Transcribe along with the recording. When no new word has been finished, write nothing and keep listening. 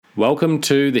Welcome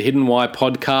to the Hidden Why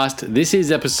podcast. This is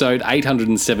episode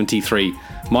 873,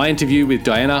 my interview with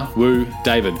Diana Wu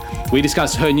David. We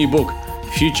discuss her new book,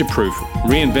 Future Proof,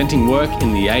 Reinventing Work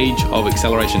in the Age of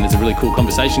Acceleration. It's a really cool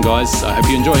conversation, guys. I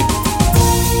hope you enjoy.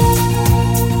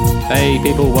 Hey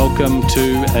people, welcome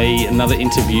to another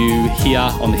interview here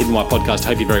on the Hidden Why podcast.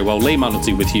 Hope you're very well. Lee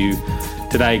Mutlesey with you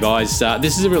today, guys.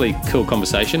 This is a really cool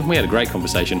conversation. We had a great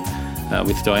conversation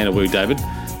with Diana Wu David.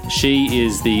 She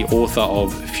is the author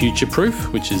of Future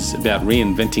Proof, which is about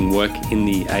reinventing work in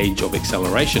the age of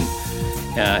acceleration.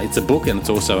 It's a book and it's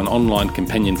also an online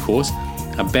companion course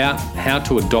about how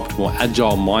to adopt more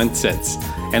agile mindsets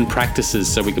and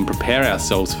practices so we can prepare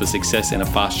ourselves for success in a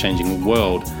fast-changing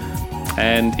world.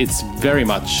 And it's very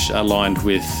much aligned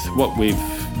with what we've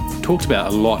talked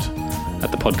about a lot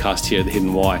at the podcast here at The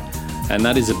Hidden Why. And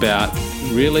that is about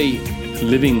really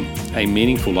living a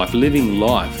meaningful life, living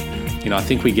life. You know, I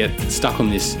think we get stuck on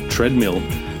this treadmill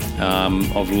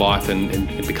of life and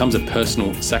it becomes a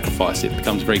personal sacrifice. It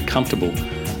becomes very comfortable,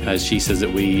 as she says,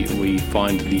 that we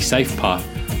find the safe path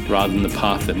rather than the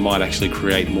path that might actually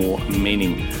create more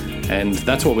meaning. And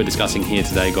that's what we're discussing here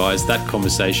today, guys. That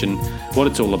conversation, what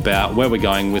it's all about, where we're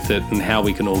going with it, and how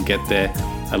we can all get there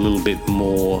a little bit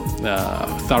more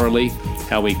thoroughly,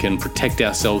 how we can protect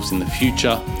ourselves in the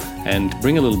future and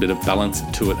bring a little bit of balance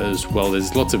to it as well.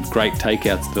 There's lots of great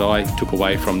takeouts that I took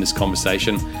away from this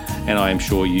conversation, and I am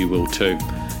sure you will too.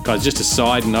 Guys, just a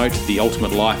side note, the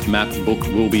Ultimate Life Map book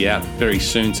will be out very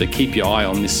soon, so keep your eye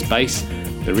on this space.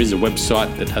 There is a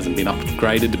website that hasn't been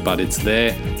upgraded, but it's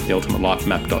there,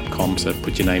 theultimatelifemap.com, so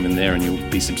put your name in there and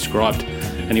you'll be subscribed.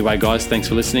 Anyway, guys, thanks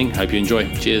for listening. Hope you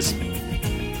enjoy. Cheers.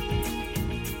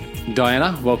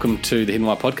 Diana, welcome to the Hidden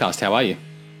Why podcast. How are you?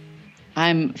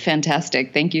 I'm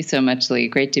fantastic. Thank you so much, Lee.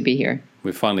 Great to be here.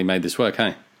 We've finally made this work,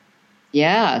 hey?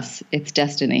 Yes, it's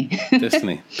destiny.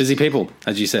 Destiny. Busy people,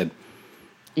 as you said.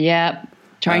 Yeah,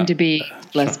 trying to be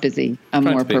less busy,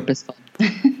 more purposeful.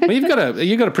 Well, you've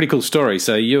got a pretty cool story.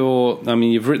 So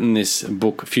you've written this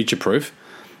book, Future Proof,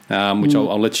 which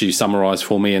I'll let you summarize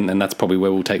for me, and that's probably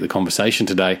where we'll take the conversation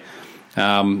today.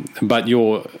 But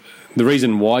the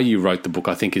reason why you wrote the book,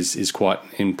 I think, is quite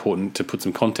important to put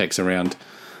some context around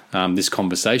this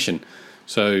conversation.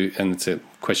 So, and it's a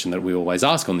question that we always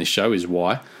ask on this show is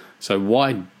why. So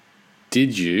why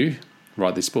did you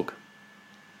write this book?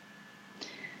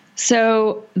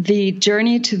 So the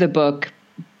journey to the book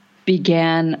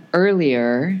began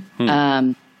earlier.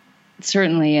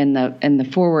 Certainly in the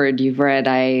foreword you've read,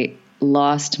 I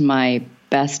lost my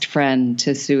best friend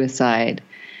to suicide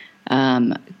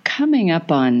coming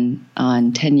up on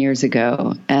 10 years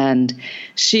ago. And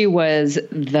she was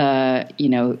the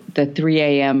 3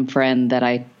 a.m. friend that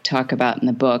I talk about in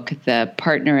the book, the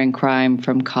partner in crime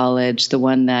from college, the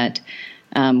one that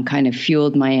kind of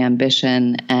fueled my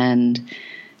ambition. And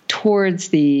towards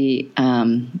the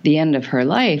end of her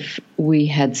life, we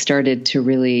had started to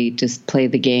really just play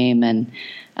the game and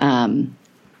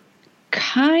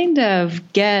kind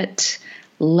of get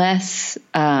less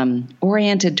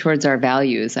oriented towards our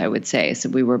values, I would say. So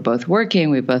we were both working,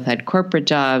 we both had corporate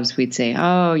jobs. We'd say,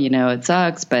 it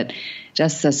sucks, but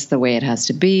just that's the way it has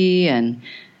to be. And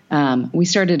we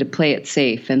started to play it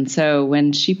safe. And so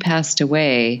when she passed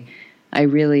away, I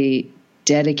really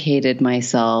dedicated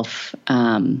myself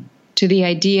to the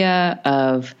idea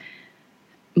of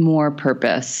more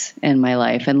purpose in my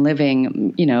life and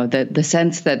living, the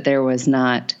sense that there was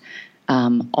not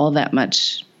all that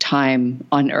much time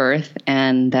on earth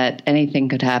and that anything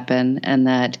could happen and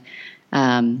that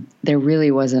there really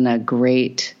wasn't a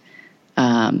great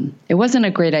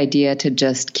idea to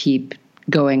just keep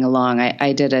going along.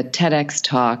 I did a TEDx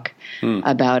talk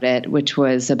about it, which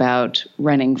was about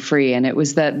running free. And it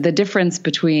was the difference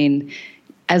between,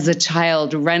 as a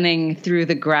child, running through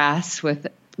the grass with,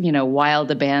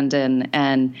 wild abandon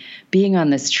and being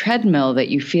on this treadmill that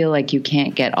you feel like you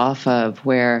can't get off of,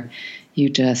 where you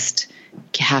just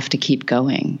have to keep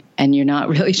going and you're not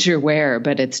really sure where,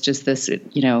 but it's just this,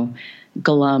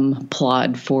 glum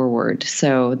plod forward.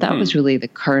 So that was really the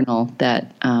kernel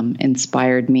that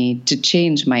inspired me to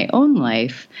change my own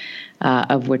life,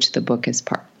 of which the book is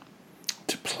part.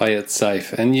 To play it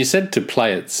safe. And you said to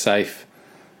play it safe.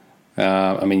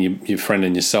 Your friend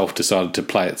and yourself decided to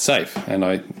play it safe. And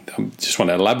I just want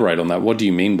to elaborate on that. What do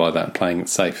you mean by that, playing it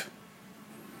safe?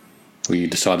 Or you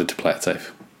decided to play it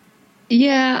safe?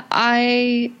 Yeah,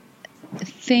 I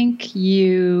think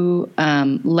you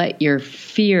let your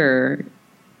fear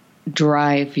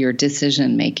drive your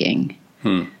decision making.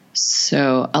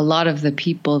 So a lot of the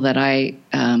people that I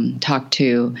talk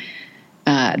to,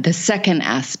 the second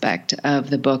aspect of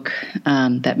the book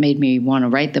that made me want to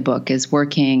write the book is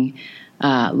working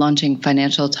launching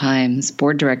Financial Times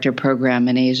board director program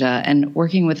in Asia, and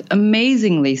working with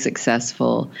amazingly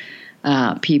successful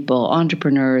people,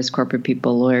 entrepreneurs, corporate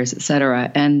people, lawyers, et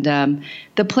cetera. And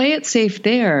the play it safe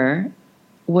there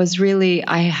was really,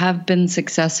 I have been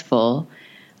successful,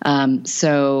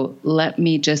 so let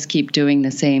me just keep doing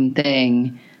the same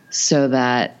thing so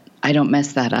that I don't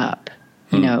mess that up.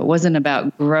 You know, it wasn't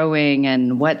about growing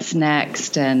and what's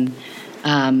next. And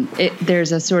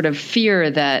there's a sort of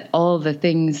fear that all the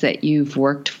things that you've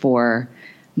worked for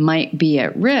might be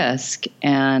at risk.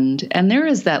 And there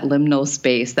is that liminal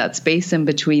space, that space in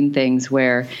between things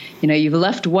where, you know, you've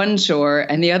left one shore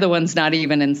and the other one's not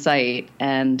even in sight.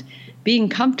 And being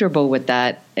comfortable with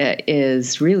that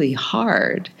is really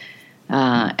hard.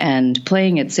 And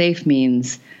playing it safe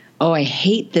means, oh, I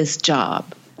hate this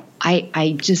job.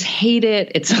 I just hate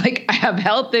it. It's like I have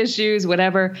health issues,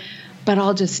 whatever, but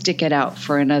I'll just stick it out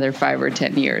for another 5 or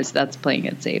 10 years. That's playing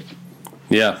it safe.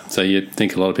 Yeah. So you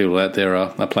think a lot of people out there are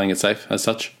playing it safe as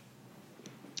such?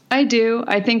 I do.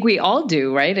 I think we all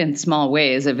do, right? In small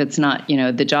ways. If it's not, you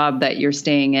know, the job that you're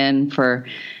staying in for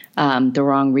the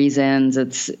wrong reasons,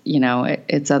 it's, you know,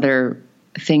 it's other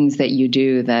things that you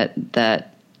do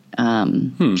that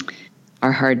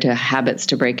are hard to habits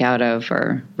to break out of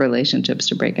or relationships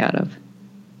to break out of.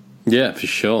 Yeah, for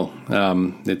sure.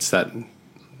 It's that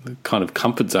kind of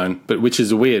comfort zone, but which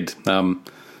is weird,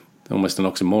 almost an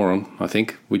oxymoron, I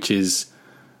think, which is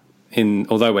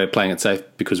although we're playing it safe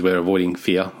because we're avoiding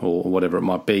fear or whatever it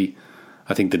might be,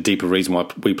 I think the deeper reason why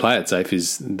we play it safe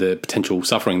is the potential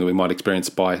suffering that we might experience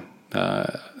by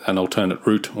an alternate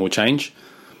route or change.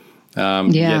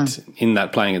 Yet in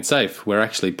that playing it safe, we're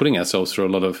actually putting ourselves through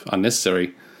a lot of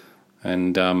unnecessary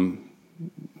and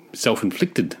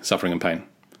self-inflicted suffering and pain.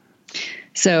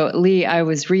 So, Lee, I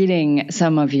was reading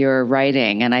some of your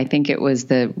writing, and I think it was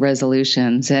the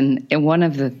resolutions. And one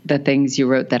of the things you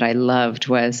wrote that I loved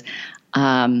was,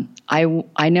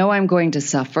 I know I'm going to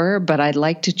suffer, but I'd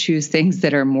like to choose things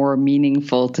that are more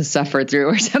meaningful to suffer through,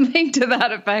 or something to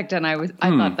that effect. And I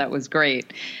thought that was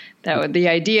great. The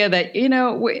idea that, you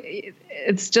know,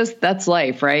 it's just, that's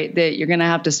life, right? That you're going to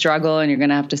have to struggle and you're going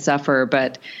to have to suffer,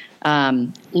 but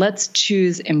let's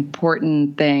choose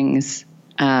important things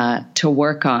to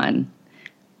work on.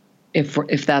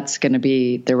 If that's going to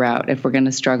be the route, if we're going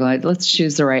to struggle, let's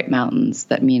choose the right mountains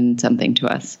that mean something to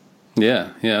us.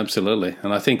 Yeah, absolutely.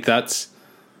 And I think that's,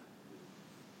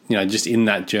 you know, just in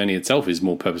that journey itself is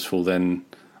more purposeful than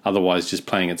otherwise just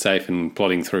playing it safe and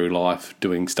plodding through life,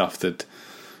 doing stuff that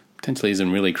potentially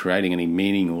isn't really creating any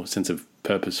meaning or sense of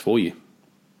purpose for you.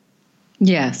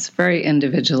 Yes, very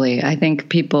individually. I think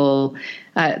people,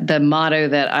 the motto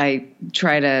that I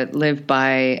try to live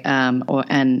by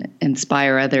and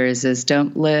inspire others is,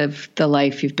 don't live the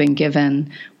life you've been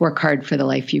given, work hard for the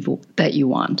life that you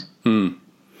want.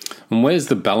 And where's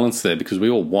the balance there? Because we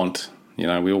all want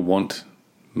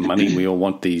money, we all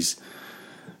want these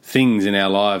things in our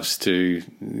lives to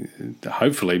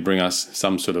hopefully bring us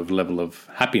some sort of level of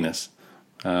happiness.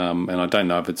 And I don't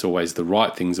know if it's always the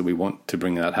right things that we want to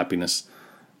bring that happiness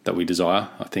that we desire.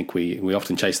 I think we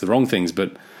often chase the wrong things,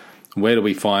 but where do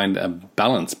we find a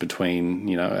balance between,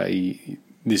 you know,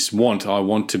 this want, I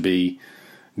want to be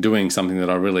doing something that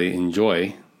I really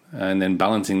enjoy, and then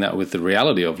balancing that with the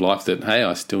reality of life that, hey,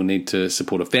 I still need to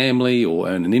support a family or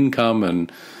earn an income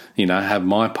and, you know, have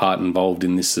my part involved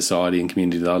in this society and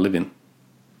community that I live in.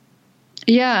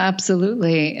 Yeah,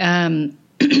 absolutely.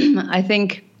 I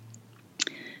think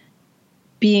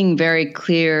being very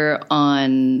clear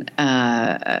on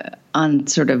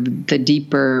sort of the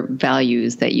deeper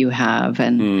values that you have,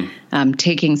 and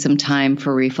taking some time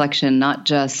for reflection, not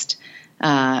just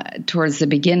towards the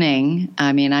beginning.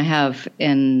 I mean, I have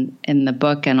in the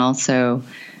book and also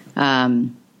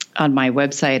on my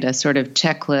website a sort of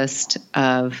checklist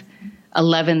of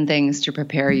 11 things to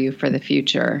prepare you for the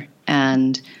future.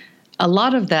 And a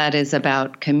lot of that is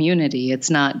about community. It's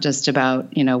not just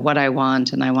about, you know, what I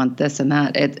want and I want this and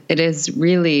that. It is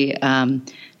really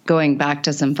going back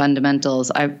to some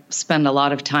fundamentals. I spend a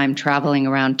lot of time traveling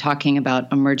around talking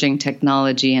about emerging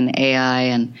technology and AI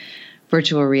and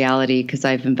virtual reality because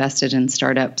I've invested in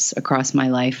startups across my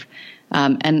life.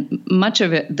 And much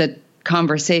of it, the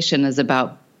conversation is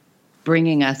about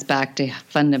bringing us back to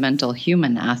fundamental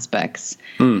human aspects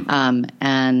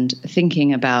and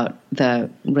thinking about the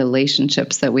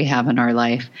relationships that we have in our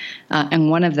life. And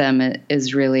one of them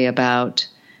is really about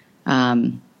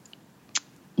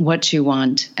what you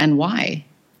want and why,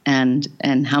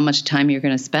 and how much time you're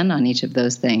going to spend on each of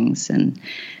those things,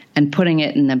 and putting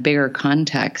it in a bigger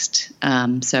context.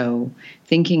 So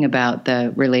thinking about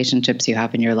the relationships you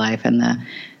have in your life and the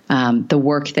the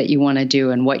work that you want to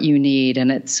do and what you need.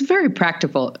 And it's very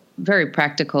practical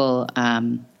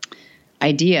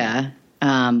idea.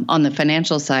 On the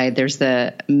financial side, there's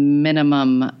the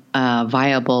minimum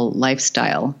viable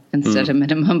lifestyle instead of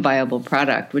minimum viable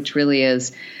product, which really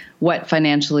is what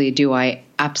financially do I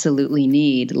absolutely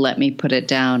need? Let me put it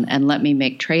down and let me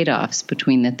make trade-offs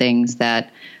between the things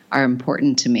that are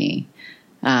important to me.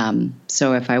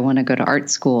 So if I want to go to art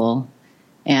school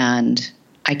and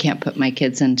I can't put my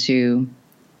kids into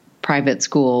private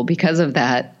school because of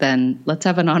that, then let's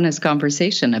have an honest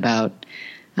conversation about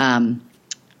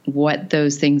what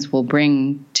those things will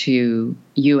bring to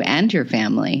you and your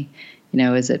family.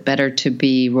 Is it better to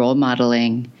be role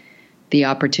modeling the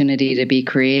opportunity to be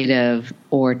creative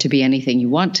or to be anything you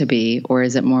want to be, or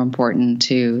is it more important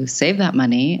to save that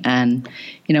money and,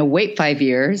 wait 5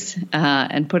 years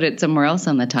and put it somewhere else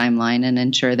on the timeline and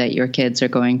ensure that your kids are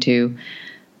going to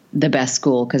the best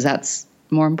school because that's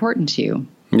more important to you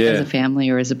as a family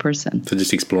or as a person. So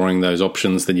just exploring those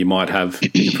options that you might have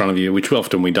in front of you, which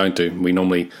often we don't do. We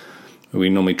normally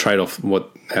trade off what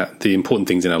the important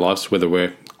things in our lives, whether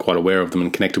we're quite aware of them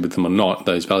and connected with them or not,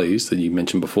 those values that you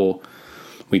mentioned before.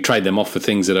 We trade them off for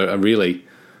things that are really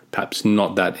perhaps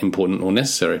not that important or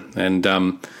necessary. And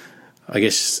I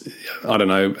guess, I don't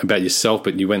know about yourself,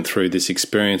 but you went through this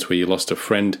experience where you lost a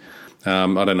friend. I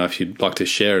don't know if you'd like to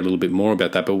share a little bit more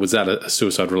about that, but was that a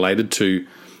suicide related to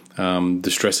the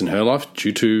stress in her life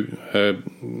due to her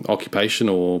occupation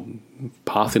or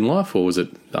path in life, or was it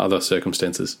other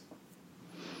circumstances?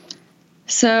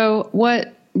 So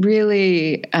what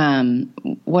really,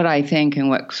 what I think and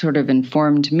what sort of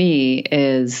informed me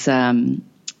is the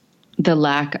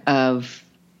lack of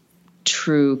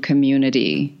true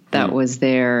community that was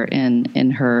there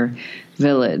in her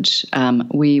village.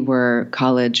 We were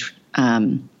college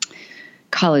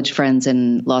friends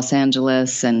in Los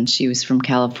Angeles, and she was from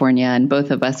California, and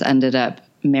both of us ended up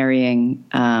marrying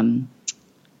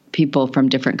people from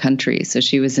different countries. So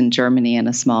she was in Germany in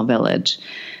a small village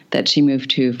that she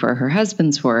moved to for her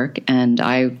husband's work, and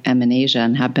I am in Asia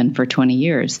and have been for 20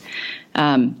 years.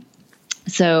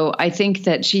 So I think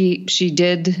that she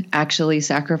did actually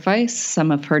sacrifice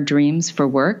some of her dreams for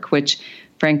work, which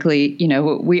frankly,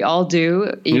 we all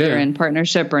do, either in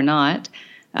partnership or not.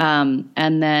 And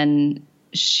then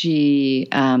she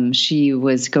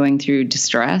was going through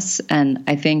distress, and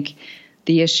I think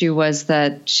the issue was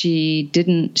that she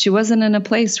wasn't in a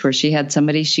place where she had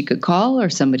somebody she could call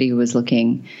or somebody who was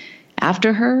looking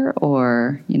after her,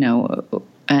 or,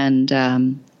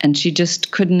 and she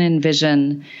just couldn't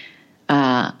envision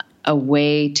a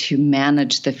way to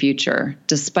manage the future,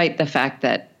 despite the fact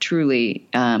that truly,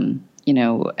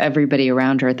 everybody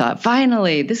around her thought,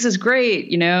 finally, this is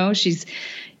great. She's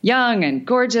young and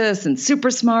gorgeous and super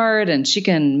smart, and she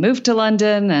can move to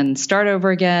London and start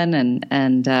over again.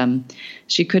 And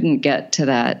she couldn't get to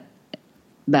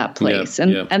that place.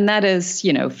 And that is,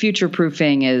 future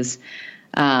proofing is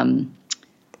trying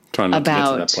not to get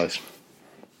to that place.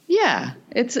 Yeah,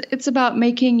 it's about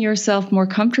making yourself more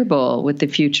comfortable with the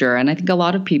future. And I think a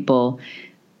lot of people,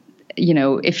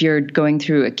 if you're going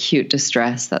through acute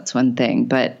distress, that's one thing.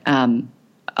 But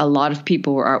a lot of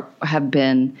people have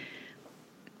been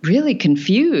really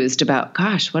confused about,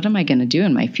 gosh, what am I going to do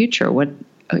in my future?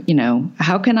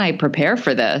 How can I prepare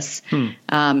for this?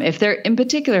 If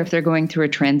they're going through a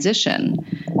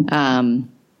transition.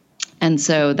 And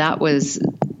so that was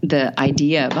the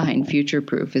idea behind Future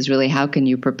Proof, is really, how can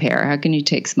you prepare? How can you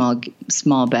take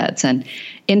small bets? And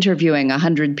interviewing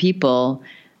 100 people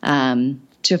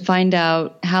to find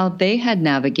out how they had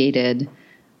navigated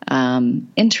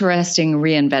interesting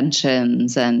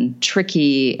reinventions and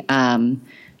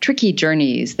tricky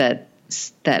journeys that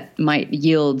might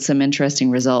yield some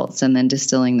interesting results, and then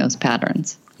distilling those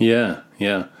patterns. Yeah.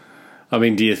 I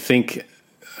mean, do you think,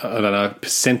 I don't know,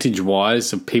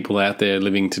 percentage-wise of people out there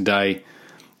living today,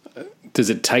 does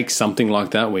it take something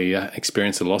like that where you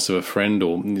experience the loss of a friend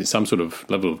or some sort of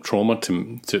level of trauma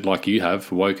to like you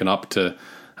have, woken up to,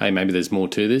 hey, maybe there's more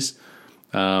to this?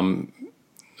 Or,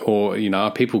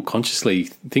 are people consciously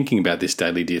thinking about this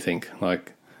daily, do you think?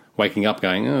 Like waking up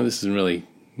going, oh, this isn't really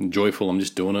joyful, I'm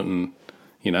just doing it, and,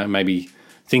 maybe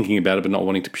thinking about it but not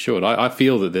wanting to pursue it. I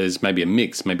feel that there's maybe a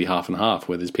mix, maybe half and half,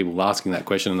 where there's people asking that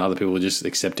question and other people are just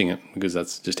accepting it because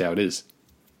that's just how it is.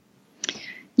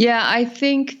 Yeah, I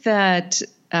think that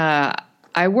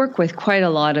I work with quite a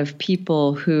lot of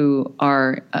people who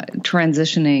are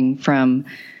transitioning from,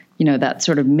 that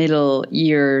sort of middle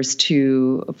years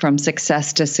from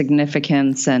success to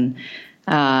significance. And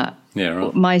right.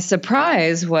 My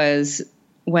surprise was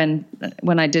when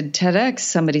I did TEDx,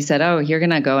 somebody said, "Oh, you're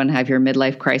going to go and have your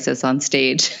midlife crisis on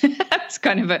stage." That's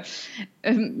kind of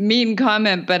a mean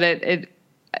comment, but it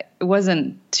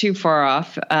wasn't too far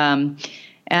off.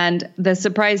 And the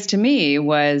surprise to me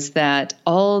was that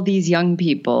all these young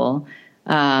people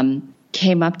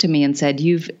came up to me and said,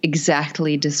 "You've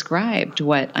exactly described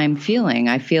what I'm feeling.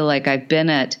 I feel like I've been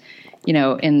at,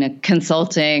 in a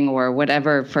consulting or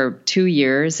whatever for 2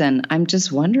 years, and I'm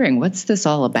just wondering, what's this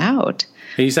all about?"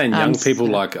 Are you saying young people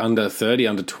like under 30,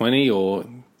 under 20, or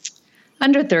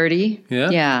under 30? Yeah.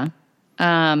 Yeah.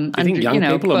 I think young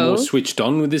people both. are more switched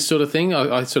on with this sort of thing.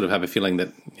 I sort of have a feeling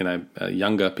that,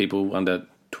 younger people under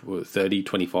 30,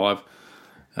 25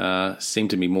 seem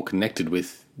to be more connected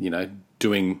with,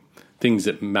 doing things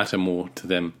that matter more to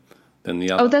them than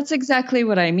the other. Oh, that's exactly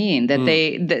what I mean,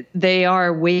 that they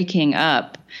are waking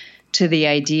up to the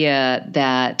idea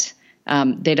that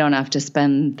they don't have to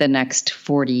spend the next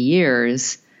 40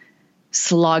 years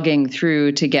slogging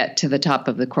through to get to the top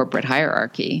of the corporate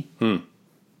hierarchy.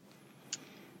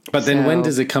 But then when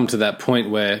does it come to that point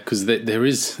where, because there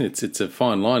is, it's a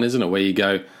fine line, isn't it, where you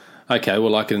go, okay,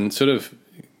 well, I can sort of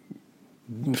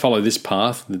follow this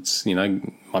path that's,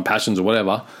 my passions or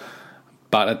whatever,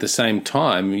 but at the same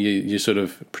time, you're sort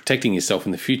of protecting yourself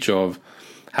in the future of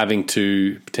having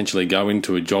to potentially go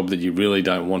into a job that you really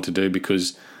don't want to do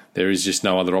because there is just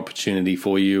no other opportunity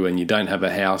for you, and you don't have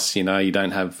a house, you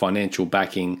don't have financial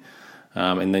backing,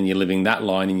 and then you're living that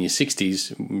line in your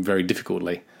 60s very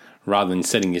difficultly, rather than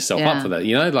setting yourself up for that,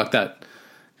 like that.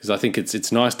 Because I think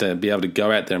it's nice to be able to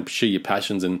go out there and pursue your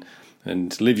passions and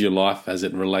live your life as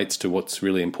it relates to what's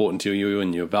really important to you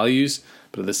and your values.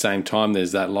 But at the same time,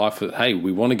 there's that life that, hey,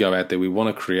 we want to go out there, we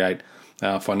want to create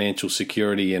financial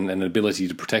security and an ability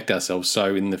to protect ourselves.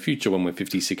 So in the future, when we're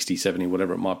 50, 60, 70,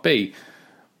 whatever it might be,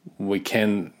 we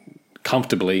can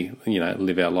comfortably,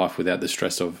 live our life without the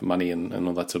stress of money and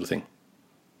all that sort of thing.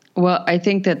 Well, I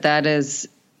think that is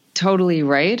totally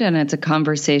right. And it's a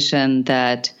conversation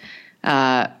that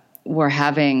we're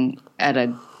having at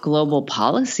a global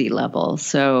policy level.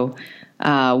 So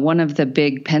one of the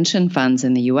big pension funds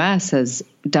in the U.S. has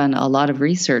done a lot of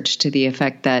research to the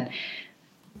effect that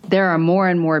there are more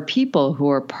and more people who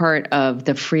are part of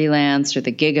the freelance or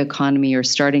the gig economy or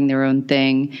starting their own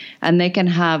thing, and they can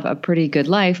have a pretty good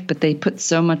life, but they put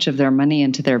so much of their money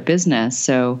into their business.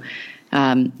 So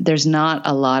there's not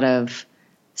a lot of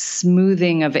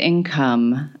smoothing of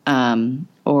income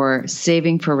or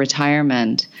saving for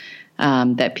retirement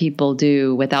that people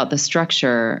do without the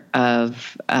structure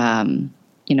of,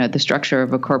 the structure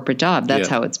of a corporate job. That's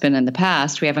how it's been in the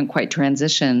past. We haven't quite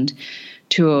transitioned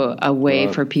to a way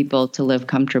for people to live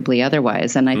comfortably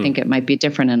otherwise. And I think it might be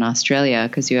different in Australia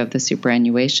because you have the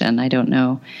superannuation. I don't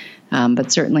know.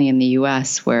 But certainly in the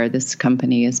U.S. where this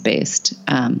company is based,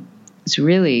 it's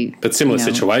really... But similar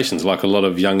situations, like a lot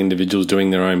of young individuals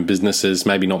doing their own businesses,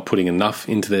 maybe not putting enough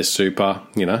into their super,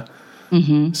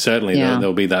 Certainly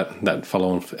there'll be that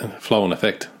flow-on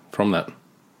effect from that.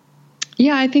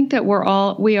 Yeah, I think that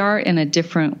we are in a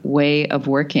different way of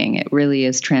working. It really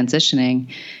is transitioning.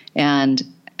 And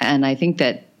I think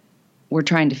that we're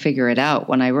trying to figure it out.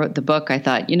 When I wrote the book, I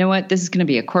thought, you know what, this is going to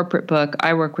be a corporate book.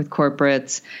 I work with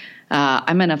corporates.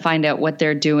 I'm going to find out what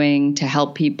they're doing to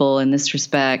help people in this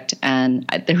respect. And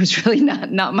there was really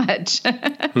not much.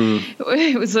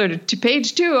 It was sort of to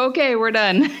page 2. Okay, we're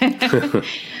done.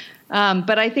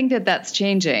 But I think that that's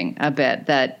changing a bit,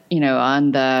 that,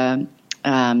 on the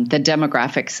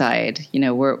demographic side,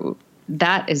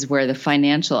 that is where the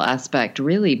financial aspect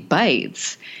really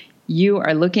bites. You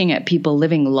are looking at people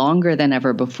living longer than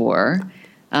ever before.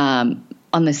 On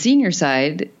the senior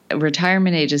side,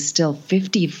 retirement age is still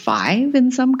 55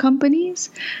 in some companies,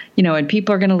 and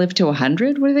people are going to live to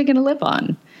 100. What are they going to live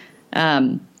on?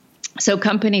 So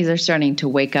companies are starting to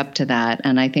wake up to that,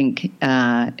 and I think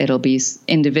it'll be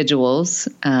individuals,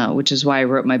 which is why I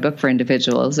wrote my book for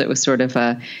individuals. It was sort of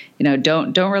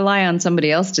don't rely on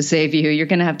somebody else to save you. You're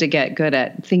going to have to get good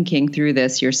at thinking through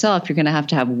this yourself. You're going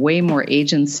to have way more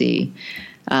agency.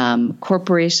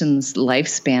 Corporations'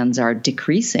 lifespans are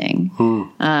decreasing,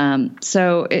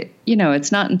 so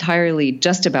it's not entirely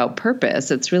just about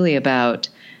purpose. It's really about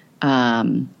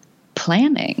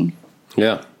planning.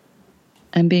 Yeah.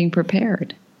 And being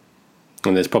prepared.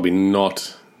 And there's probably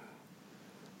not,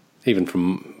 even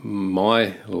from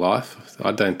my life,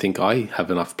 I don't think I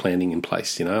have enough planning in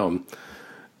place. I'm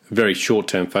very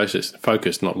short-term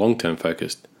focused, not long-term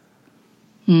focused.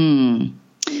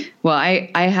 Well, I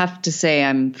have to say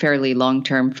I'm fairly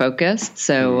long-term focused.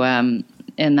 So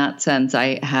in that sense,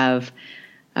 I have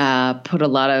put a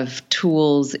lot of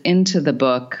tools into the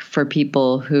book for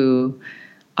people who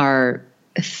are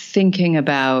thinking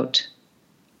about,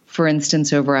 for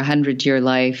instance, over 100-year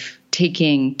life,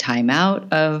 taking time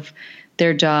out of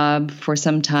their job for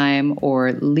some time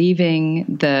or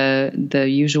leaving the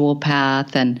usual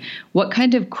path, and what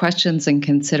kind of questions and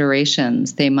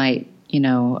considerations they might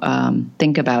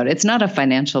think about. It's not a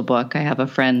financial book. I have a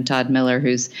friend, Todd Miller,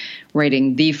 who's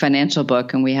writing the financial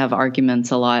book, and we have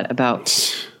arguments a lot about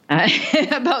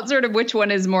sort of which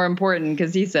one is more important,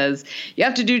 because he says you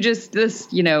have to do just this,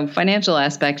 financial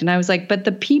aspect. And I was like, but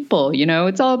the people,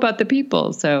 it's all about the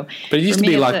people. So, but it used to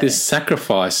be like this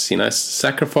sacrifice,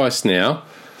 sacrifice now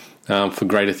for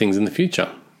greater things in the future.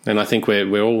 And I think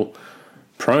we're all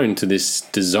prone to this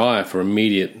desire for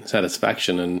immediate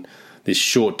satisfaction and this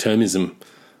short-termism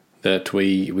that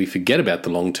we forget about the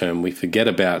long term. We forget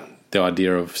about the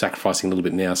idea of sacrificing a little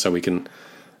bit now so we can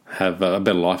have a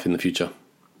better life in the future.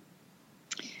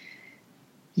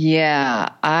 Yeah,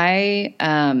 I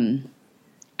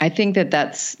think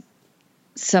that's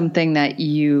something that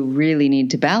you really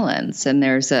need to balance. And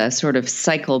there's a sort of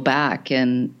cycle back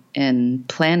in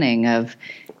planning of,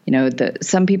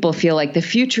 some people feel like the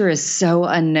future is so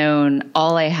unknown.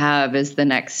 All I have is the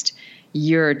next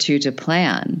year or two to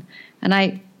plan. And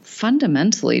I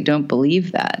fundamentally don't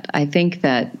believe that. I think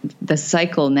that the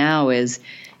cycle now is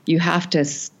you have to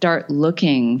start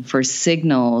looking for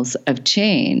signals of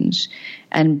change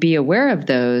and be aware of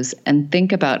those and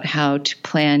think about how to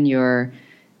plan your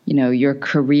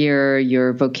career,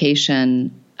 your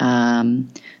vocation,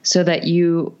 so that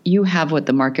you have what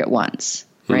the market wants,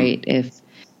 right?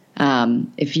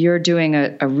 If you're doing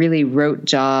a really rote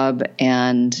job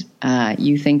and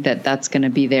you think that that's going to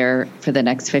be there for the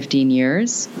next 15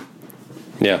 years,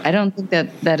 I don't think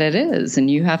that it is, and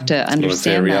you have to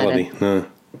understand that and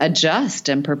adjust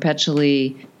and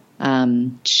perpetually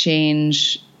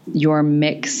change your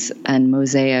mix and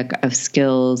mosaic of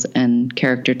skills and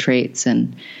character traits,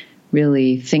 and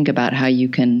really think about how you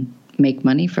can make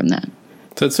money from that.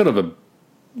 So it's sort of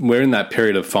we're in that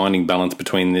period of finding balance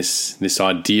between this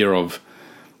idea of,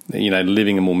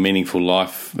 living a more meaningful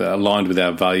life aligned with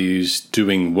our values,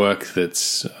 doing work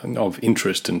that's of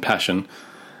interest and passion,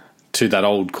 to that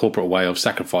old corporate way of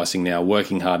sacrificing now,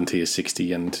 working hard until you're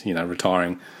 60 and,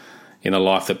 retiring in a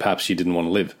life that perhaps you didn't want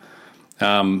to live.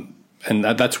 And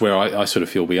that's where I sort of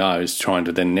feel we are, is trying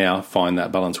to then now find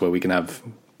that balance where we can have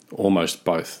almost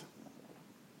both.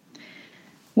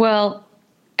 Well,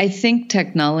 I think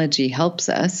technology helps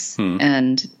us,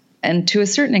 and to a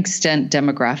certain extent,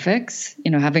 demographics.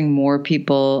 Having more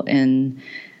people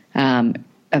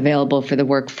available for the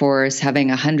workforce, having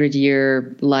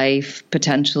 100-year life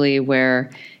potentially,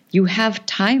 where you have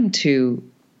time to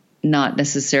not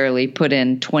necessarily put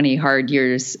in 20 hard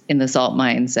years in the salt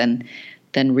mines and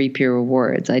then reap your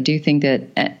rewards. I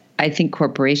think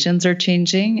corporations are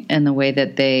changing in the way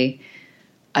that they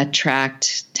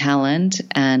attract talent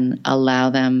and allow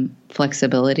them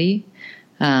flexibility,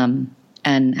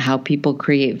 and how people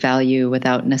create value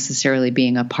without necessarily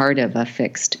being a part of a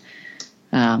fixed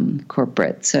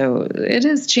corporate. So it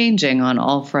is changing on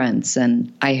all fronts,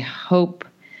 and I hope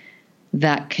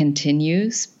that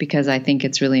continues, because I think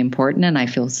it's really important and I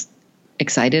feel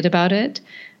excited about it.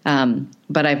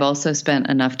 But I've also spent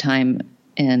enough time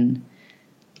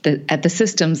at the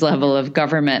systems level of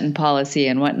government and policy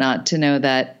and whatnot to know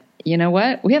that,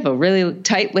 we have a really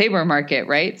tight labor market,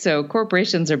 right? So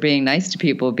corporations are being nice to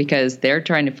people because they're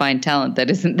trying to find talent that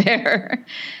isn't there.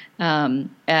 And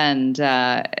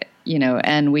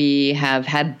we have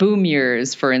had boom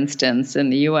years, for instance, in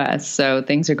the U.S., so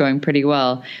things are going pretty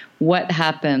well. What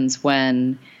happens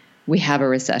when we have a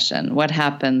recession? What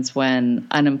happens when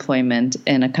unemployment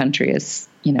in a country is,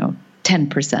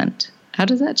 10%? How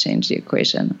does that change the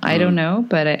equation? I don't know,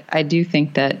 but I do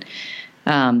think that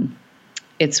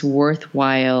it's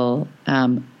worthwhile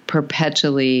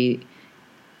perpetually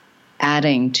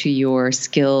adding to your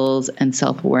skills and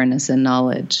self-awareness and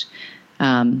knowledge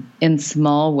in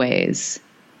small ways,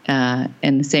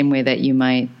 in the same way that you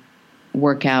might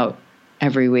work out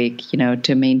every week,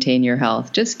 to maintain your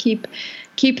health. Just keep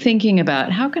thinking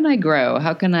about, how can I grow?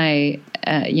 How can I,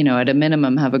 at a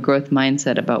minimum, have a growth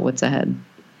mindset about what's ahead?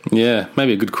 Yeah,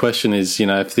 maybe a good question is,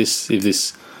 if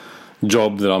this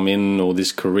job that I'm in or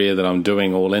this career that I'm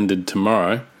doing all ended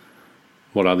tomorrow,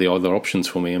 what are the other options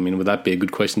for me? I mean, would that be a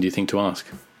good question, do you think, to ask?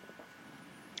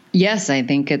 Yes, I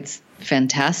think it's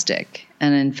fantastic.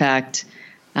 And in fact,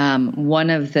 one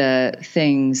of the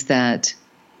things that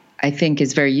I think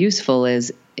is very useful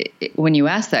is when you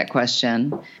ask that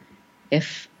question,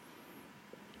 if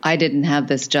I didn't have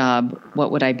this job,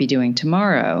 what would I be doing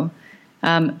tomorrow?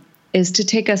 Is to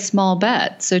take a small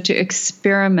bet. So to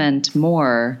experiment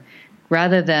more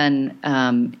rather than,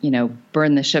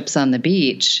 burn the ships on the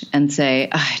beach and say,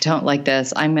 I don't like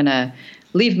this, I'm going to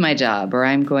leave my job, or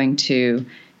I'm going to,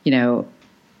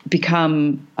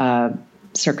 become a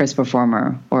circus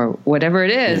performer, or whatever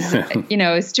it is,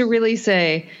 is to really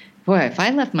say, boy, if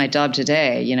I left my job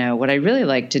today, what I really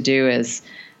like to do is,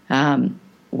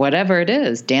 whatever it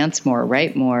is, dance more,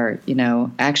 write more,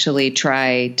 actually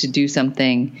try to do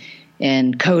something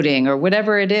in coding or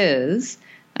whatever it is,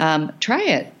 try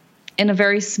it in a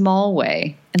very small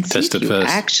way and see if you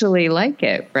actually like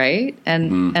it, right?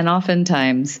 And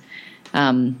oftentimes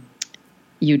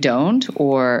you don't,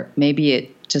 or maybe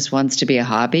it just wants to be a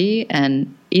hobby.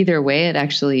 And either way, it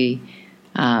actually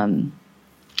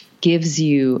gives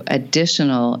you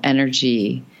additional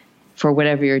energy for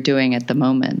whatever you're doing at the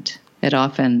moment. It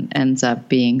often ends up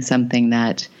being something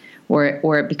that,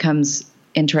 or it becomes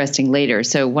interesting later.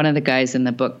 So one of the guys in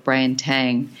the book, Brian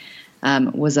Tang,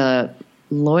 was a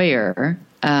lawyer.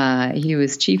 He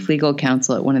was chief legal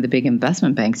counsel at one of the big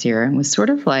investment banks here, and was sort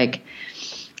of like,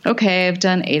 okay, I've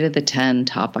done 8 of the 10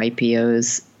 top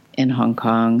IPOs in Hong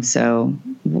Kong. So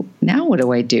now what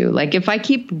do I do? Like, if I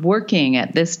keep working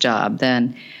at this job,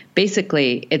 then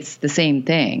basically it's the same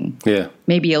thing. Yeah.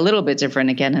 Maybe a little bit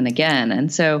different again and again.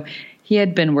 And so he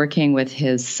had been working with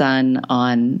his son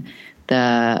on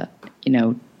the,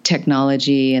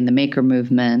 technology and the maker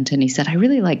movement. And he said, I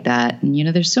really like that. And,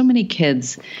 there's so many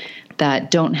kids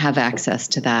that don't have access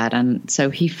to that. And so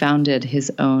he founded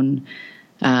his own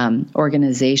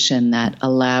organization that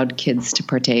allowed kids to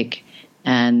partake,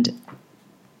 and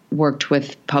worked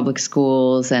with public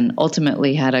schools, and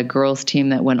ultimately had a girls team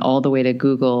that went all the way to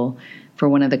Google for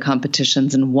one of the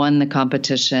competitions and won the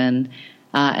competition.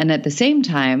 And at the same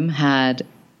time had,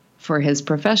 for his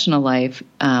professional life,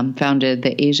 founded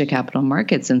the Asia Capital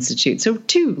Markets Institute. So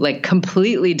 2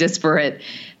 completely disparate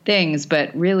things,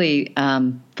 but really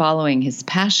following his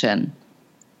passion.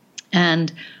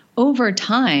 And over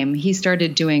time, he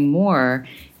started doing more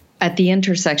at the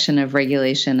intersection of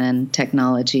regulation and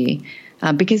technology,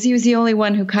 because he was the only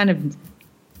one who kind of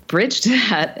bridged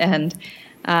that. And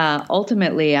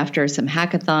ultimately, after some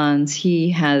hackathons, he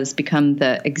has become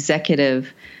the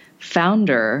executive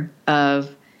founder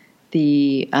of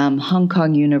the Hong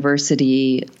Kong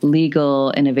University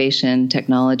Legal Innovation,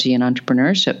 Technology, and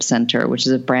Entrepreneurship Center, which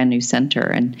is a brand new center.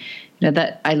 And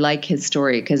that I like his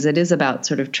story, because it is about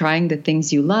sort of trying the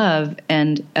things you love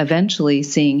and eventually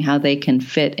seeing how they can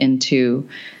fit into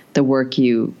the work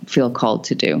you feel called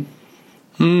to do.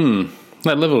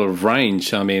 That level of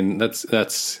range, I mean, that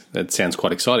sounds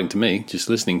quite exciting to me, just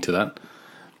listening to that.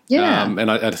 Yeah. And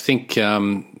I think,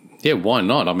 why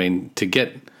not? I mean, to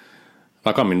get,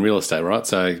 I'm in real estate, right?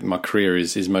 So my career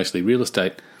is mostly real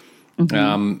estate.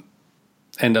 Mm-hmm.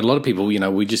 And a lot of people,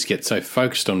 we just get so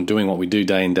focused on doing what we do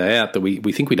day in, day out that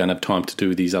we think we don't have time to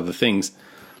do these other things.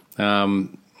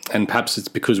 And perhaps it's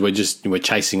because we're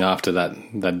chasing after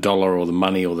that dollar or the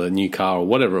money or the new car or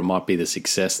whatever it might be, the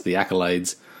success, the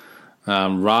accolades,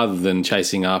 rather than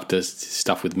chasing after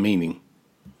stuff with meaning.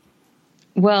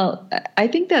 Well, I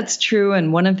think that's true.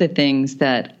 And one of the things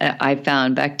that I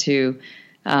found, back to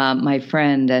my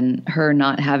friend and her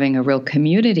not having a real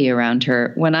community around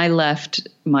her, when I left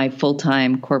my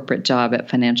full-time corporate job at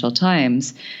Financial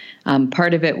Times,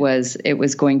 part of it was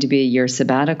going to be a year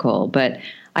sabbatical, but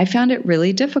I found it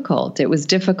really difficult. It was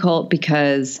difficult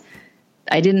because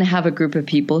I didn't have a group of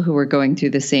people who were going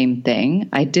through the same thing.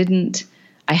 I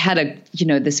had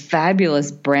this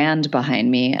fabulous brand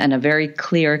behind me and a very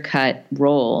clear-cut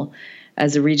role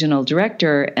as a regional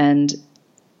director. And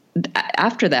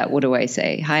after that, what do I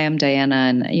say? Hi, I'm Diana.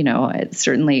 And,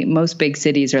 certainly most big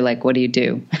cities are like, what do you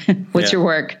do? What's your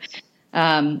work?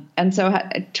 And so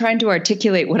trying to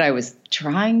articulate what I was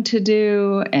trying to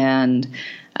do, and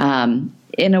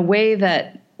in a way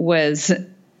that was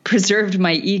preserved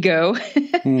my ego,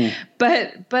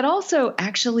 but also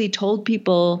actually told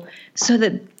people so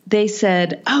that they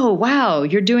said, oh, wow,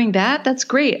 you're doing that? That's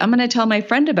great. I'm going to tell my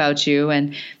friend about you,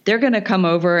 and they're going to come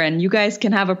over and you guys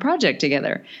can have a project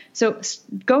together. So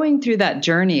going through that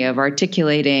journey of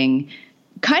articulating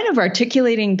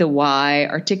the why,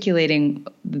 articulating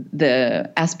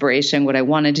the aspiration, what I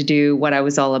wanted to do, what I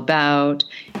was all about,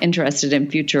 interested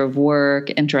in future of work,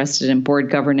 interested in board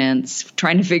governance,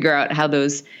 trying to figure out how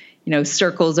those,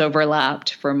 circles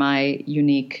overlapped for my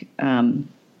unique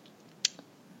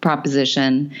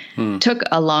proposition, took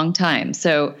a long time.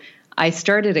 So I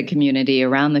started a community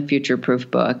around the Future Proof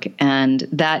book, and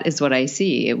that is what I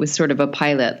see. It was sort of a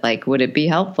pilot, like, would it be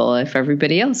helpful if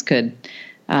everybody else could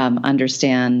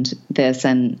understand this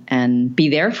and be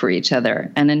there for each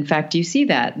other. And in fact, you see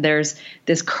that there's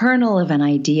this kernel of an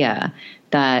idea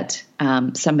that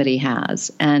somebody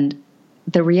has. And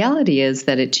the reality is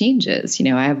that it changes. You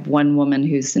know, I have one woman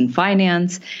who's in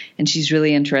finance and she's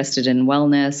really interested in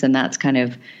wellness, and that's kind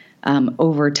of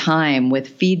over time with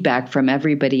feedback from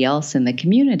everybody else in the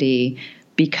community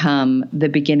become the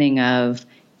beginning of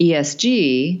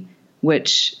ESG,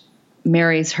 which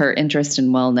marries her interest in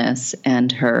wellness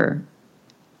and her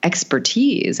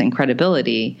expertise and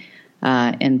credibility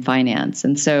in finance.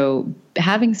 And so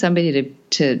having somebody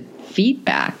to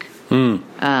feedback, you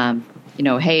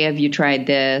know, hey, have you tried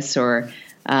this? Or,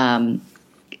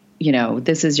 you know,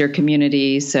 this is your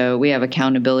community, so we have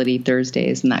accountability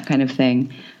Thursdays and that kind of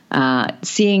thing.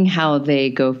 Seeing how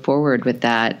they go forward with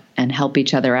that and help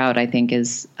each other out, I think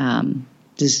is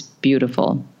just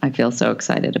beautiful. I feel so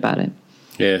excited about it.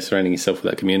 Yeah, surrounding yourself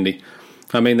with that community.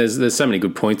 I mean, there's so many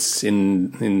good points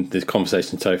in this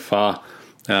conversation so far.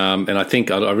 And I think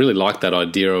I really like that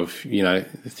idea of, you know,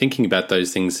 thinking about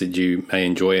those things that you may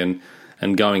enjoy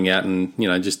and going out and, you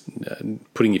know, just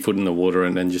putting your foot in the water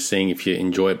and just seeing if you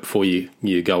enjoy it before you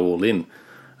go all in.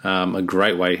 A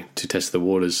great way to test the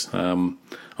waters.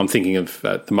 I'm thinking of,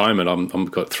 at the moment, I've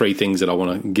got 3 things that I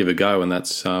want to give a go, and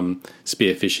that's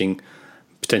spear fishing,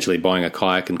 potentially buying a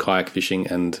kayak and kayak fishing,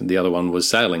 and the other one was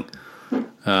sailing.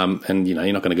 And, you know,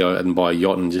 you're not going to go out and buy a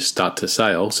yacht and just start to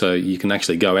sail. So you can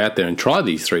actually go out there and try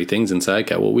these 3 things and say,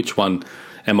 okay, well, which one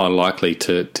am I likely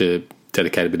to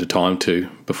dedicate a bit of time to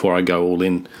before I go all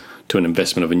in to an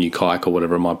investment of a new kayak or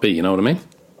whatever it might be? You know what I mean?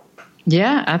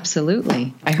 Yeah,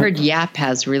 absolutely. I heard Yap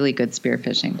has really good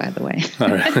spearfishing, by the way. All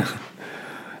right.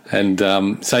 And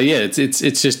so, yeah,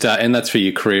 it's just, and that's for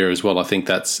your career as well. I think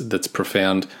that's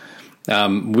profound.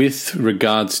 With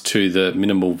regards to the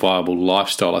minimal viable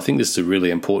lifestyle, I think this is a really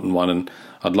important one, and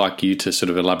I'd like you to sort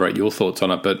of elaborate your thoughts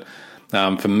on it. But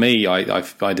for me,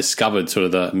 I discovered sort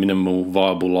of the minimal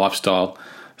viable lifestyle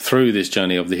through this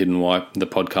journey of the Hidden Why, the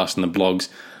podcast and the blogs.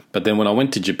 But then when I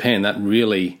went to Japan, that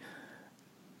really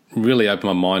opened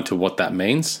my mind to what that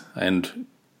means, and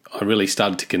I really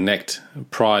started to connect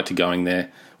prior to going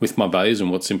there with my values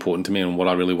and what's important to me and what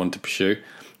I really wanted to pursue.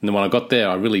 And then when I got there,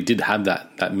 I really did have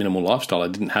that minimal lifestyle. I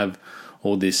didn't have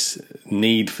all this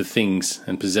need for things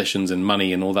and possessions and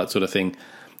money and all that sort of thing.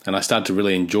 And I started to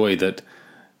really enjoy that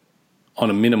on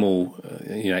a minimal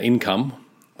income,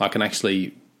 I can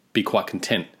actually be quite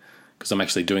content because I'm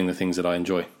actually doing the things that I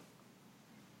enjoy.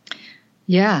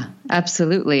 Yeah,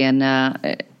 absolutely. And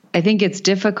I think it's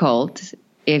difficult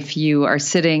if you are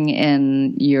sitting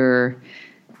in your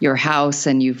house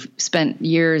and you've spent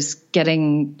years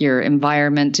getting your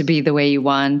environment to be the way you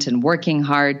want and working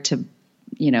hard to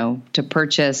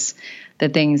purchase the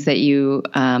things that you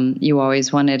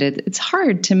always wanted. It's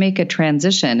hard to make a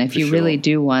transition if you really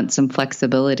do want some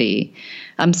flexibility.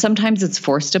 Sometimes it's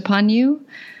forced upon you,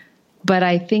 but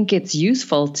I think it's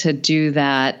useful to do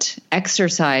that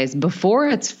exercise before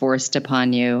it's forced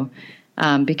upon you,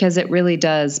 because it really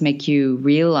does make you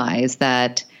realize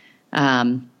that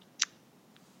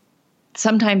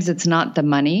sometimes it's not the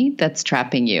money that's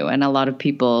trapping you, and a lot of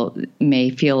people may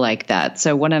feel like that.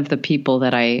 So one of the people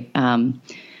that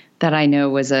I know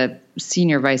was a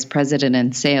senior vice president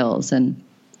in sales, and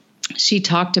she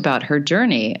talked about her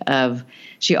journey of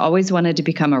she always wanted to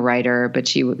become a writer, but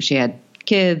she had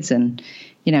kids, and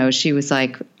she was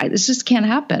like, this just can't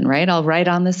happen, right? I'll write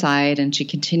on the side, and she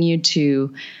continued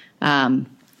to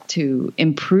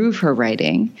improve her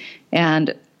writing,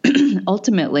 and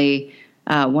ultimately.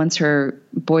 Once her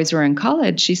boys were in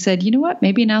college, she said, you know what,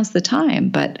 maybe now's the time.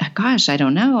 But gosh, I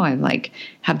don't know. I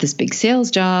have this big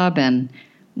sales job, and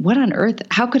what on earth,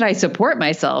 how could I support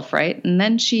myself, right? And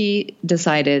then she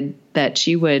decided that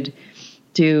she would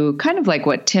do kind of like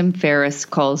what Tim Ferriss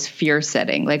calls fear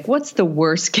setting. Like, what's the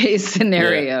worst case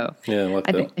scenario? Yeah, like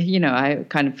that. I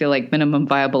kind of feel like minimum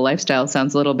viable lifestyle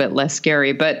sounds a little bit less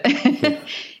scary, but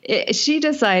she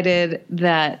decided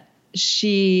that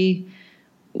she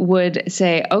would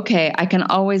say, okay, I can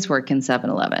always work in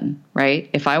 7-Eleven, right?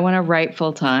 If I want to write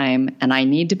full time and I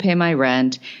need to pay my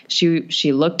rent,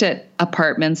 she looked at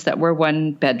apartments that were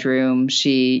 1 bedroom.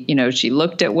 She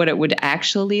looked at what it would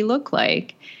actually look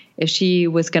like if she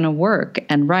was going to work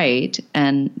and write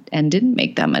and didn't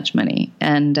make that much money.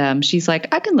 And she's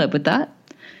like, I can live with that.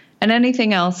 And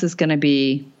anything else is going to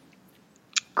be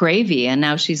gravy. And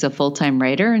now she's a full-time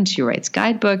writer, and she writes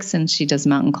guidebooks, and she does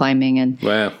mountain climbing. And,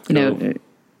 wow, cool.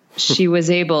 She was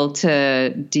able to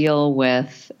deal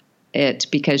with it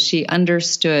because she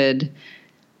understood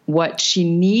what she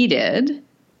needed.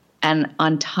 And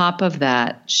on top of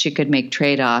that, she could make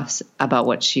trade-offs about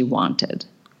what she wanted.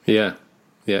 Yeah.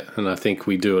 Yeah, and I think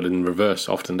we do it in reverse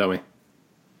often, don't we?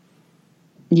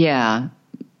 Yeah.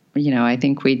 I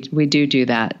think we do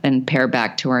that and pare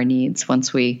back to our needs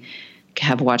once we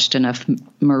have watched enough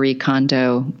Marie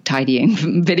Kondo tidying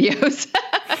videos.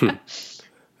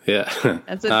 Yeah.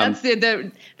 That's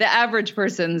the average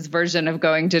person's version of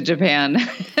going to Japan.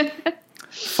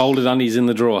 Folded undies in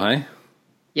the drawer, hey?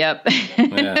 Yep.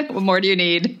 Yeah. What more do you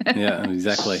need? Yeah,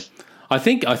 exactly. I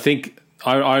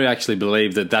actually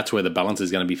believe that that's where the balance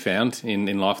is going to be found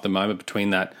in life at the moment,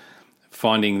 between that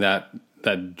finding that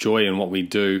joy in what we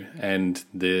do and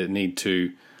the need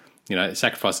to,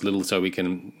 sacrifice a little so we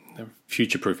can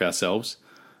future-proof ourselves.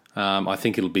 I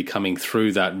think it'll be coming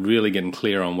through that, really getting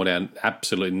clear on what our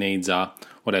absolute needs are,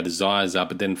 what our desires are,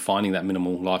 but then finding that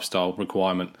minimal lifestyle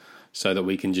requirement so that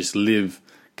we can just live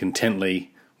contently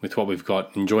with what we've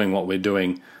got, enjoying what we're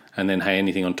doing, and then, hey,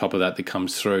 anything on top of that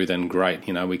comes through, then great.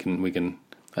 We can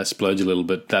splurge a little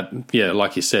bit. That, yeah,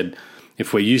 like you said,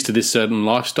 if we're used to this certain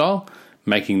lifestyle,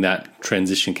 making that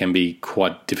transition can be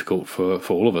quite difficult for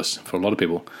all of us, for a lot of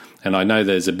people. And I know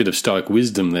there's a bit of Stoic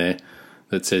wisdom there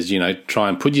that says, try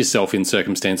and put yourself in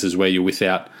circumstances where you're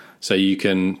without, so you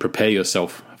can prepare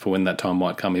yourself for when that time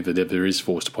might come, if it ever is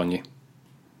forced upon you.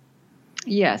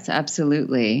 Yes,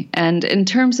 absolutely. And in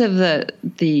terms of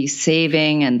the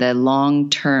saving and the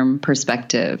long-term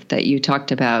perspective that you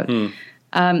talked about,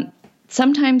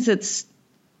 sometimes it's,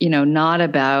 not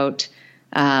about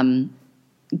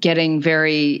getting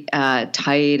very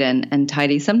tight and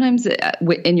tidy. Sometimes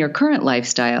in your current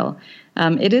lifestyle,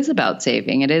 it is about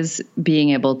saving. It is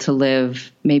being able to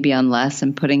live maybe on less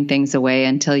and putting things away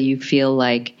until you feel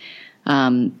like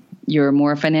you're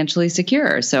more financially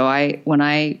secure. So when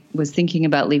I was thinking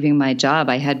about leaving my job,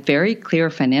 I had very clear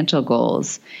financial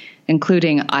goals,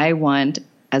 including I want,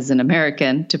 as an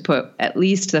American, to put at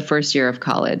least the first year of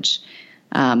college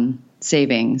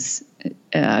savings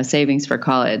for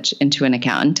college into an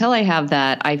account. Until I have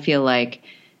that, I feel like,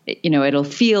 it'll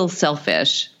feel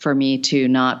selfish for me to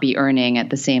not be earning at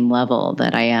the same level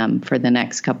that I am for the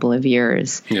next couple of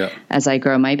years as I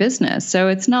grow my business. So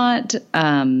it's not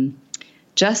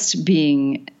just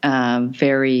being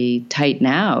very tight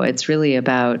now. It's really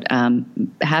about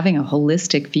having a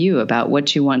holistic view about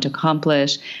what you want to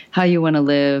accomplish, how you want to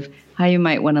live, how you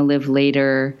might want to live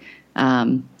later,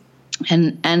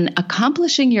 and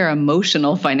accomplishing your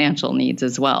emotional financial needs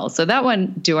as well. So that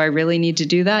one, do I really need to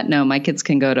do that? No, my kids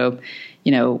can go to,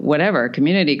 whatever,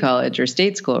 community college or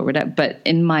state school or whatever. But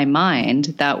in my mind,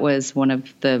 that was one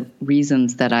of the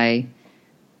reasons that I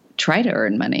try to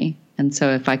earn money. And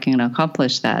so if I can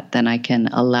accomplish that, then I can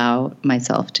allow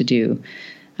myself to do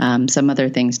some other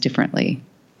things differently.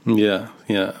 Yeah.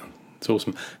 It's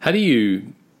awesome. How do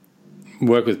you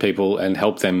work with people and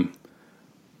help them?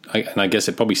 And I guess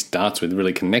it probably starts with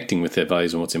really connecting with their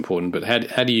values and what's important, but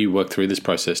how do you work through this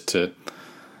process to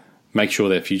make sure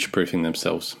they're future-proofing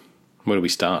themselves? Where do we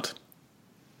start?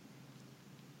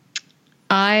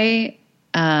 I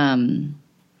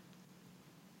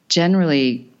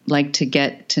generally like to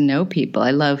get to know people.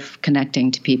 I love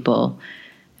connecting to people.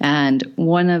 And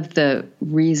one of the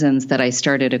reasons that I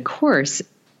started a course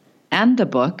and the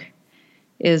book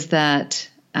is that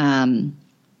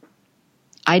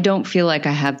I don't feel like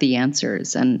I have the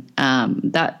answers. And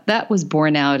that was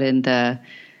borne out in the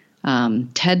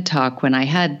TED Talk when I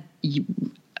had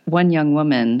one young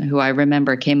woman who I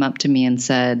remember came up to me and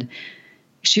said,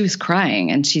 she was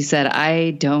crying, and she said,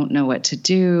 I don't know what to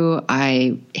do.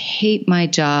 I hate my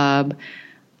job.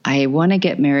 I want to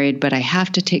get married, but I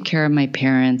have to take care of my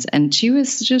parents. And she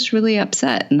was just really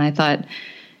upset. And I thought,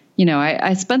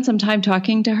 I spent some time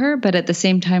talking to her, but at the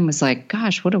same time was like,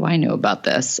 gosh, what do I know about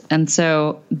this? And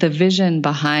so the vision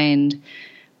behind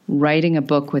writing a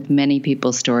book with many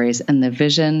people's stories and the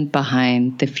vision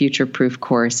behind the Future Proof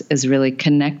course is really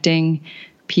connecting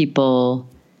people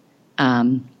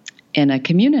in a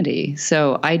community.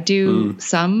 So I do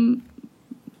some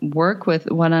work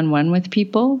with one-on-one with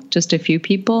people, just a few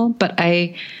people, but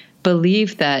I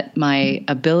believe that my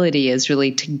ability is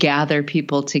really to gather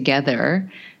people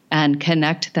together and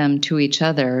connect them to each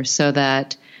other so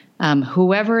that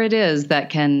whoever it is that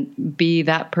can be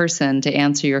that person to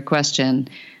answer your question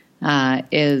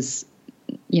is,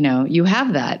 you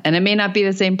have that. And it may not be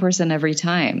the same person every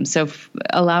time. So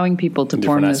allowing people to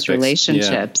form those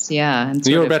relationships. Yeah. And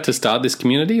you're about to start this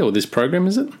community or this program,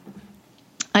 is it?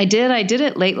 I did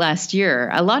it late last year.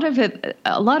 A lot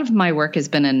of my work has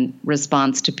been in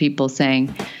response to people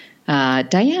saying,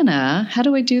 Diana, how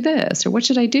do I do this? Or what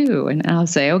should I do? And I'll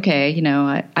say, okay,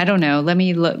 I don't know. Let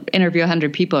me interview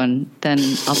 100 people and then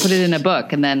I'll put it in a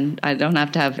book and then I don't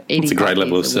have to have 80. It's a great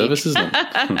level of service, isn't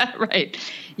it? Right.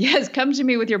 Yes. Come to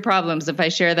me with your problems. If I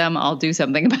share them, I'll do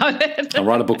something about it. I'll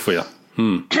write a book for you.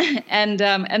 And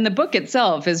the book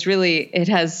itself is really, it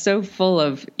has so full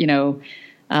of,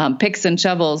 picks and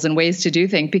shovels and ways to do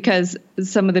things, because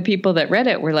some of the people that read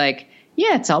it were like,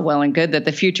 yeah, it's all well and good that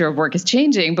the future of work is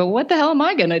changing, but what the hell am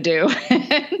I going to do?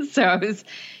 So I was,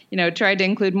 tried to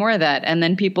include more of that. And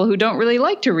then people who don't really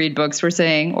like to read books were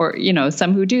saying, or,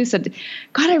 some who do said,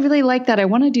 God, I really like that. I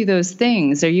want to do those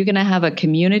things. Are you going to have a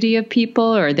community of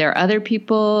people, or are there other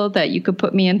people that you could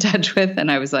put me in touch with? And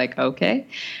I was like, okay.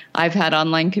 I've had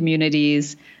online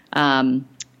communities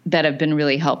that have been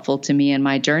really helpful to me in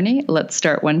my journey. Let's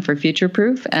start one for Future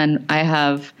Proof. And I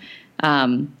have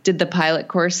did the pilot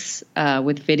course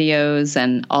with videos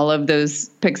and all of those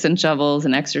picks and shovels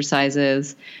and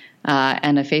exercises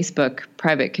and a Facebook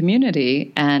private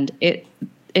community. And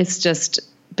it's just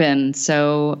been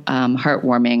so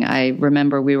heartwarming. I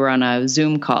remember we were on a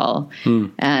Zoom call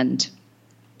and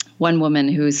one woman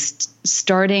who's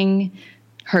starting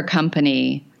her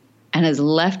company and has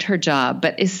left her job,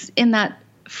 but is in that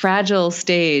fragile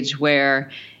stage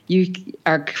where you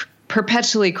are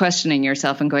perpetually questioning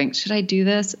yourself and going, should I do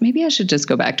this? Maybe I should just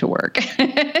go back to work,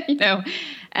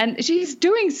 and she's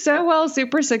doing so well,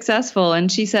 super successful.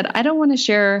 And she said, I don't want to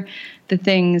share the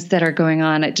things that are going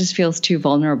on. It just feels too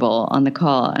vulnerable on the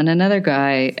call. And another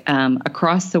guy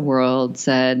across the world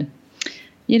said,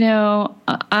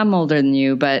 I'm older than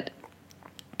you, but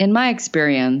in my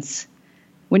experience,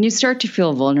 when you start to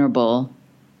feel vulnerable,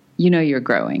 you're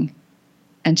growing.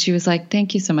 And she was like,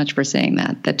 thank you so much for saying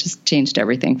that. That just changed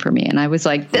everything for me. And I was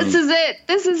like, this is it.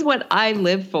 This is what I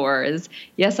live for is,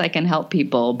 yes, I can help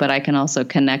people, but I can also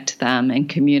connect them in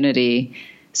community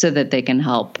so that they can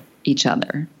help each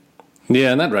other.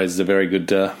 Yeah, and that raises a very good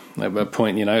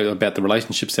point, about the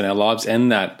relationships in our lives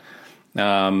and that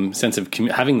sense of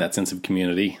having that sense of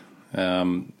community.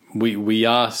 We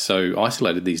are so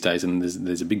isolated these days, and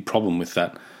there's a big problem with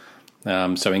that.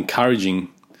 So encouraging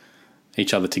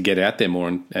each other to get out there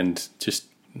more and just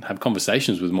have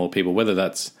conversations with more people, whether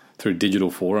that's through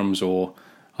digital forums or,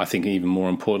 I think even more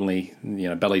importantly,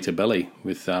 belly to belly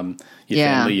with your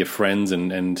family, your friends,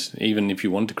 and even if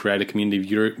you want to create a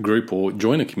community group or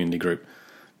join a community group,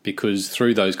 because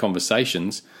through those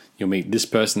conversations, you'll meet this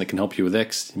person that can help you with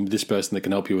X, this person that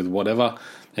can help you with whatever,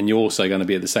 and you're also going to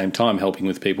be at the same time helping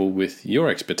with people with your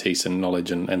expertise and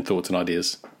knowledge and thoughts and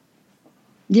ideas.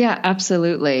 Yeah,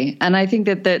 absolutely. And I think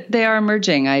that they are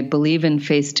emerging. I believe in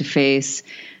face-to-face.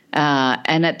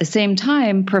 And at the same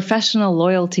time, professional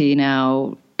loyalty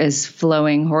now is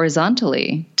flowing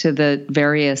horizontally to the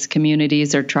various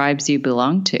communities or tribes you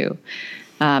belong to.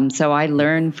 So I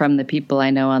learn from the people I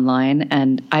know online,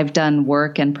 and I've done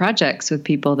work and projects with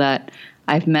people that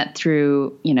I've met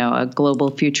through, a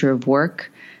global future of work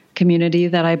community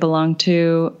that I belong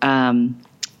to.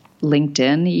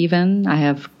 LinkedIn, even. I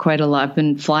have quite a lot. I've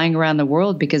been flying around the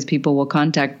world because people will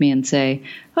contact me and say,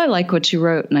 I like what you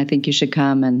wrote, and I think you should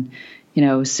come and,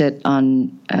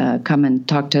 come and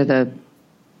talk to the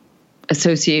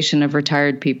Association of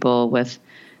Retired People with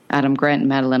Adam Grant and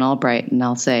Madeleine Albright. And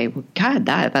I'll say, well, God,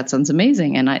 that sounds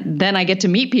amazing. And then I get to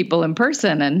meet people in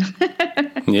person, and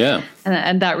yeah,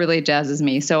 and that really jazzes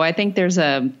me. So I think there's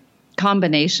a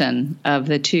combination of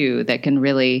the two that can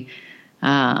really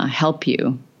help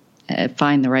you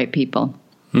find the right people.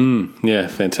 Yeah,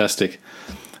 fantastic.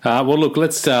 Well, look,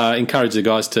 let's encourage the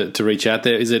guys to reach out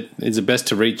there. Is it best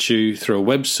to reach you through a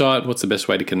website? What's the best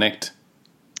way to connect?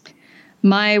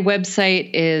 My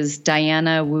website is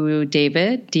Diana Wu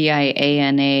David,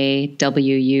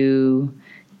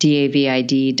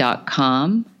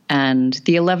 DianaWuDavid.com. And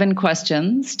the 11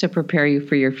 questions to prepare you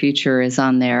for your future is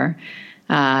on there.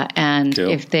 And cool.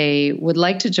 If they would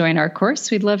like to join our course,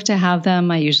 we'd love to have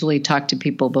them. I usually talk to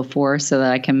people before so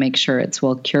that I can make sure it's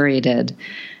well curated.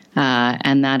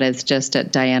 And that is just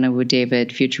at Diana Wu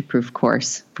David Future Proof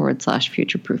Course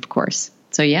 /Future Proof Course.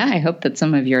 So yeah, I hope that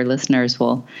some of your listeners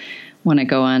will want to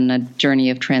go on a journey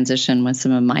of transition with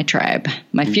some of my tribe,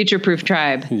 my future proof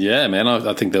tribe. Yeah, man,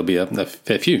 I think there'll be a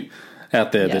fair few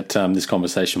out there that this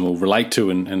conversation will relate to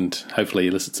and hopefully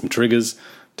elicit some triggers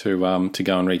to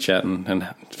go and reach out and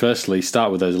firstly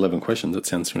start with those 11 questions. That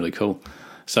sounds really cool.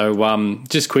 So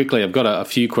just quickly, I've got a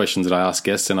few questions that I ask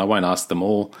guests, and I won't ask them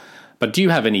all, but do you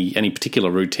have any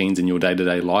particular routines in your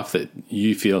day-to-day life that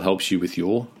you feel helps you with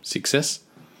your success?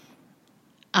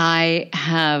 I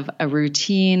have a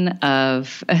routine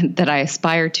that I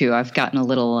aspire to. I've gotten a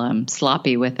little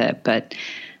sloppy with it, but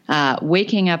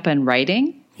Waking up and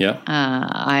writing. Yeah.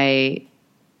 I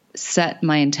set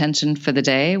my intention for the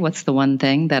day. What's the one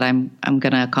thing that I'm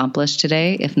going to accomplish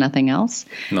today, if nothing else?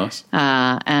 Nice.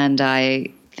 And I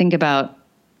think about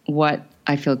what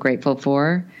I feel grateful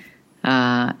for.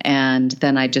 And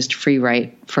then I just free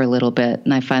write for a little bit.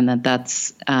 And I find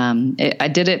that I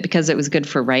did it because it was good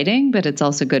for writing, but it's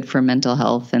also good for mental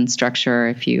health and structure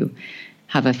if you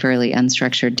have a fairly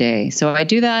unstructured day. So I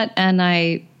do that, and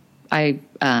I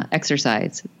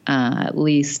exercise at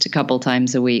least a couple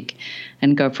times a week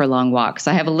and go for long walks.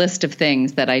 I have a list of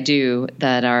things that I do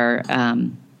that are,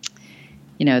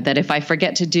 that if I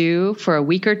forget to do for a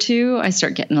week or two, I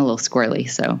start getting a little squirrely.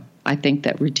 So I think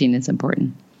that routine is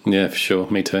important. Yeah, for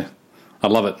sure. Me too. I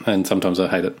love it, and sometimes I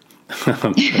hate it.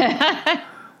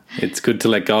 It's good to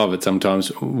let go of it sometimes.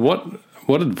 What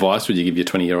advice would you give your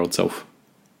 20-year-old self?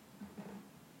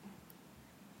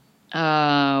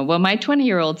 Well, my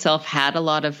 20-year-old self had a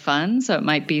lot of fun, so it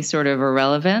might be sort of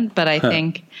irrelevant, but I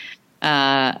think,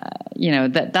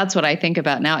 that's what I think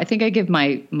about now. I think I give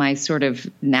my sort of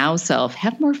now self,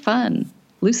 have more fun,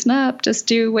 loosen up, just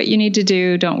do what you need to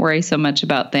do. Don't worry so much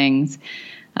about things.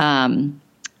 And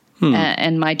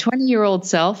my 20-year-old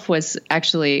self was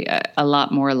actually a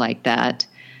lot more like that.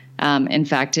 In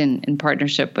fact, in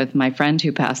partnership with my friend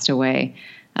who passed away,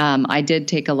 I did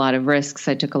take a lot of risks.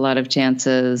 I took a lot of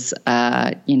chances,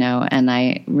 and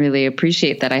I really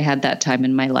appreciate that I had that time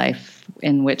in my life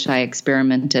in which I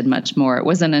experimented much more. It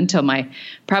wasn't until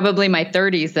probably my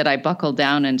 30s that I buckled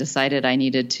down and decided I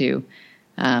needed to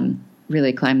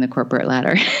really climb the corporate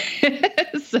ladder.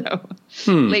 So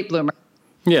late bloomer.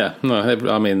 Yeah, no,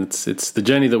 I mean, it's the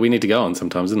journey that we need to go on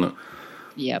sometimes, isn't it?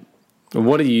 Yep.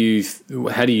 How do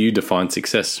you define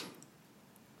success?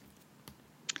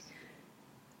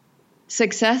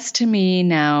 Success to me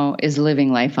now is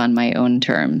living life on my own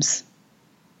terms.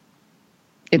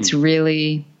 It's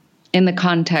really in the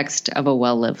context of a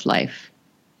well-lived life,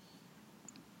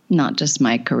 not just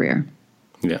my career.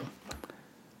 Yeah.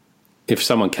 If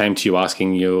someone came to you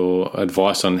asking your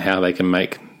advice on how they can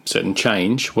make certain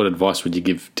change, what advice would you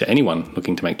give to anyone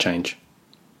looking to make change?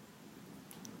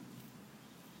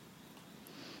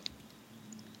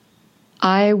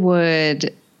 I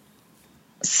would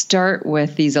start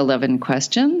with these 11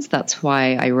 questions. That's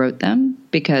why I wrote them,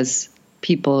 because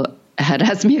people had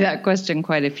asked me that question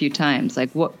quite a few times.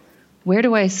 Like, where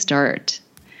do I start?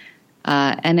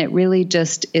 And it really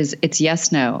just is, it's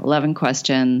yes, no, 11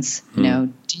 questions.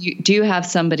 Do you have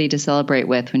somebody to celebrate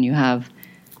with when you have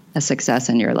a success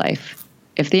in your life?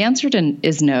 If the answer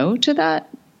is no to that,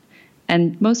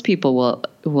 and most people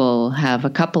will have a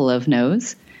couple of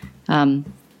no's,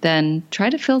 then try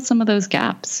to fill some of those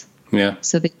gaps. Yeah.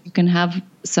 So that you can have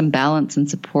some balance and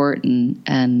support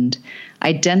and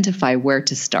identify where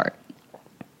to start.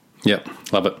 Yep,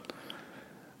 love it.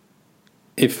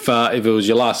 If it was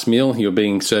your last meal, you're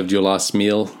being served your last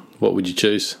meal, what would you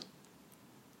choose?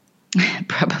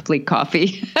 Probably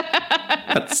coffee.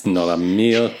 That's not a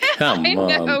meal. Come on.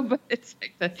 I know, but it's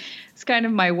kind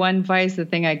of my one vice, the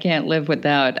thing I can't live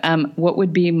without. What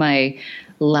would be my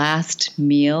last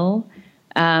meal?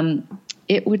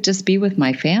 It would just be with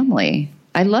my family.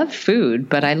 I love food,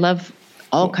 but I love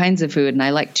all kinds of food, and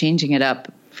I like changing it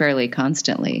up fairly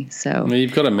constantly. So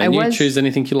you've got a menu. Choose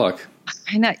anything you like.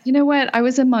 I know. You know what? I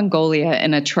was in Mongolia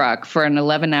in a truck for an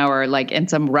 11-hour, in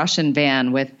some Russian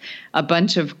van with a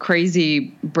bunch of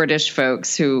crazy British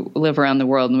folks who live around the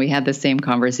world, and we had the same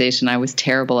conversation. I was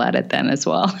terrible at it then as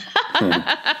well.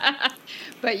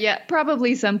 But yeah,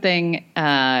 probably something,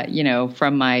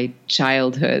 from my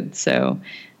childhood. So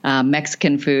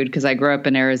Mexican food, because I grew up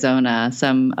in Arizona.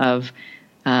 Some of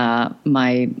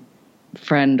my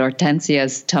friend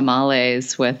Hortensia's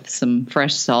tamales with some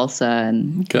fresh salsa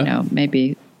and,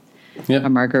 maybe a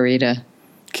margarita.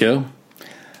 Cool.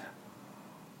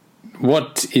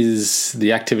 What is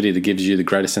the activity that gives you the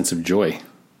greatest sense of joy?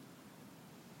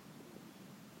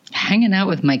 Hanging out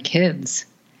with my kids.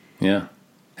 Yeah.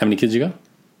 How many kids you got?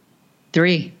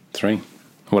 3.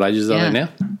 What ages are they now?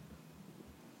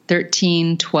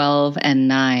 13, 12, and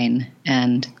 9.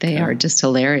 And they are just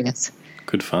hilarious.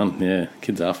 Good fun. Yeah.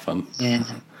 Kids are fun. Yeah.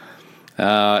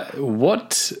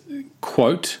 What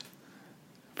quote,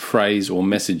 phrase, or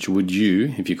message would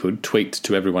you, if you could, tweet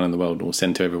to everyone in the world or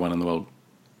send to everyone in the world?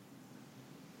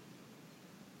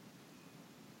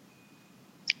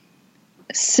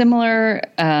 Similar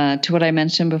to what I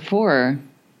mentioned before.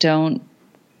 Don't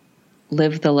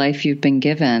live the life you've been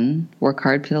given. Work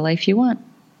hard for the life you want.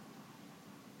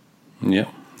 Yeah,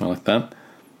 I like that.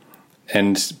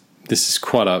 And this is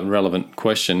quite a relevant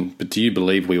question, but do you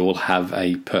believe we all have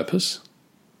a purpose?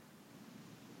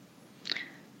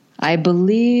 I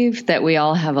believe that we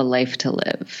all have a life to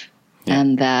live,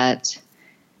 and that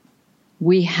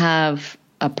we have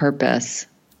a purpose,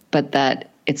 but that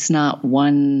it's not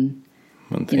one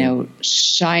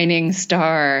shining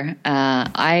star.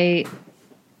 I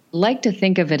like to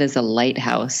think of it as a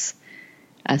lighthouse,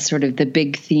 as sort of the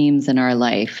big themes in our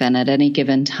life. And at any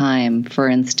given time, for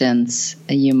instance,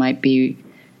 you might be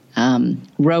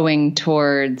rowing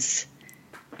towards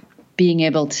being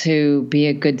able to be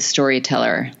a good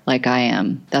storyteller like I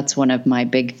am. That's one of my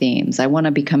big themes. I want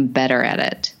to become better at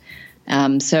it.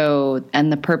 And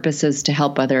the purpose is to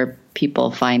help other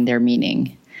people find their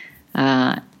meaning.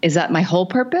 Is that my whole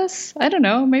purpose? I don't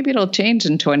know. Maybe it'll change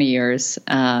in 20 years.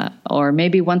 Or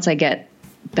maybe once I get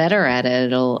better at it,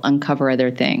 it'll uncover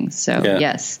other things. So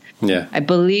yes, I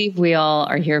believe we all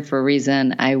are here for a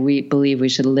reason. We believe we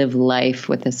should live life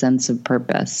with a sense of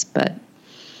purpose, but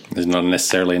there's not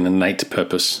necessarily an innate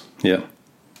purpose.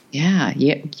 Yeah,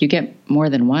 you get more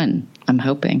than one, I'm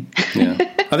hoping.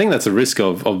 I think that's a risk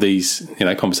of these,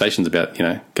 conversations about,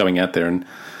 going out there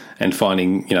and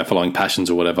finding, following passions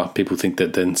or whatever. People think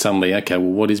that then suddenly, okay,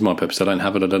 well, what is my purpose? I don't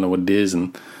have it. I don't know what it is.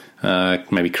 And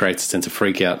maybe creates a sense of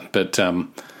freak out. But,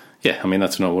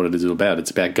 that's not what it is about.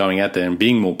 It's about going out there and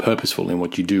being more purposeful in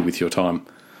what you do with your time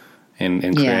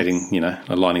and creating,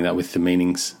 aligning that with the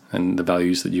meanings and the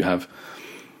values that you have.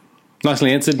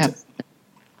 Nicely answered. Yep.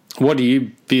 What do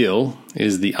you feel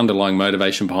is the underlying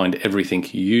motivation behind everything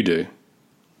you do?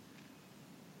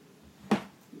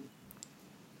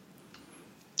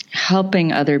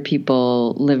 Helping other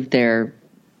people live their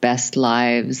best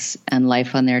lives and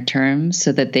life on their terms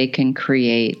so that they can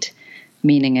create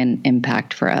meaning and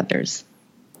impact for others.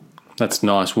 That's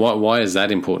nice. Why is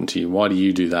that important to you? Why do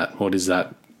you do that? What is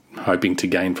that hoping to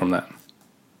gain from that?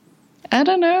 I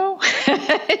don't know.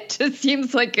 It just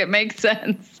seems like it makes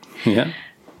sense. Yeah.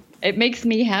 It makes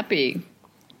me happy,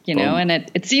 and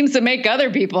it seems to make other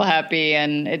people happy,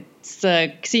 and it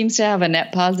seems to have a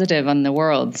net positive on the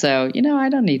world. So, I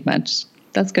don't need much.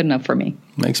 That's good enough for me.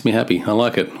 Makes me happy. I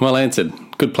like it. Well answered.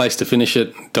 Good place to finish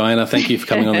it. Diana, thank you for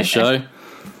coming on the show.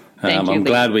 I'm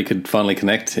glad we could finally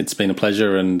connect. It's been a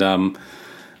pleasure, and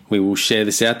we will share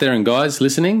this out there. And guys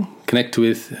listening, connect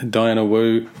with Diana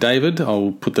Wu David.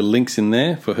 I'll put the links in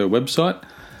there for her website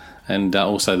and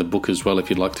also the book as well if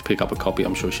you'd like to pick up a copy.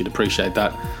 I'm sure she'd appreciate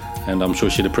that, and I'm sure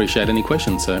she'd appreciate any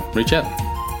questions. So reach out.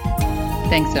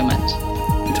 Thanks so much.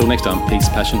 Until next time, peace,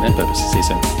 passion, and purpose. See you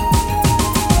soon.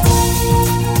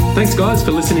 Thanks, guys,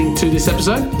 for listening to this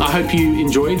episode. I hope you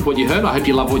enjoyed what you heard. I hope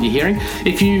you love what you're hearing.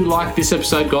 If you like this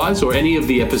episode, guys, or any of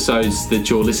the episodes that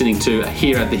you're listening to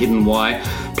here at The Hidden Why,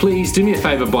 please do me a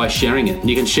favor by sharing it.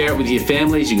 You can share it with your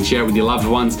families. You can share it with your loved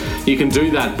ones. You can do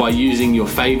that by using your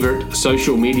favorite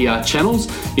social media channels,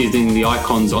 using the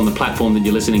icons on the platform that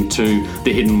you're listening to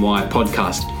The Hidden Why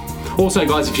podcast. Also,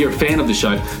 guys, if you're a fan of the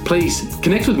show, please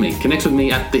connect with me. Connect with me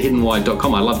at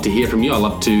thehiddenwhy.com. I love to hear from you. I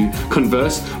love to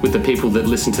converse with the people that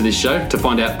listen to this show to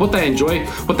find out what they enjoy,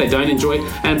 what they don't enjoy,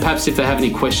 and perhaps if they have any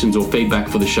questions or feedback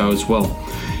for the show as well.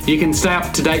 You can stay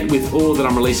up to date with all that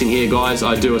I'm releasing here, guys.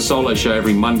 I do a solo show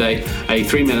every Monday, a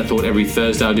 3-minute thought every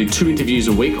Thursday. I do 2 interviews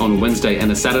a week on Wednesday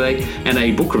and a Saturday, and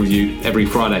a book review every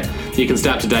Friday. You can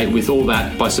stay up to date with all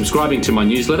that by subscribing to my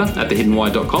newsletter at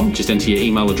thehiddenwhy.com. Just enter your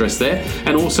email address there,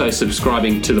 and also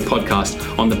subscribing to the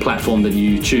podcast on the platform that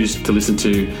you choose to listen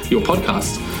to your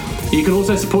podcasts. You can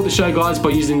also support the show, guys,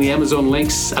 by using the Amazon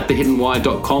links at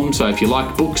thehiddenwhy.com. So if you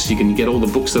like books, you can get all the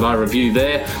books that I review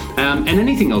there, and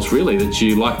anything else really that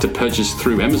you like to purchase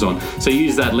through Amazon. So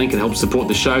use that link, it helps support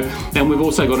the show. And we've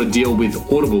also got a deal with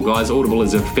Audible, guys. Audible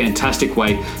is a fantastic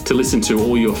way to listen to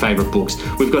all your favorite books.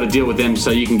 We've got a deal with them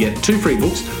so you can get 2 free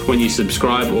books when you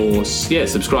subscribe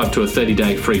subscribe to a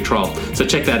 30-day free trial. So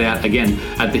check that out again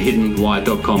at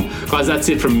thehiddenwhy.com. Guys, that's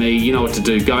it from me. You know what to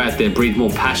do. Go out there, breathe more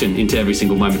passion into every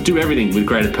single moment. Do everything with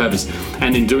greater purpose,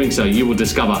 and in doing so you will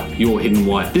discover your hidden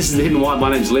why. This is The Hidden Why. My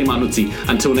name is Lee Martinuzzi.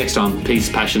 Until next time, peace,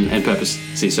 passion and purpose.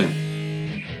 See you soon.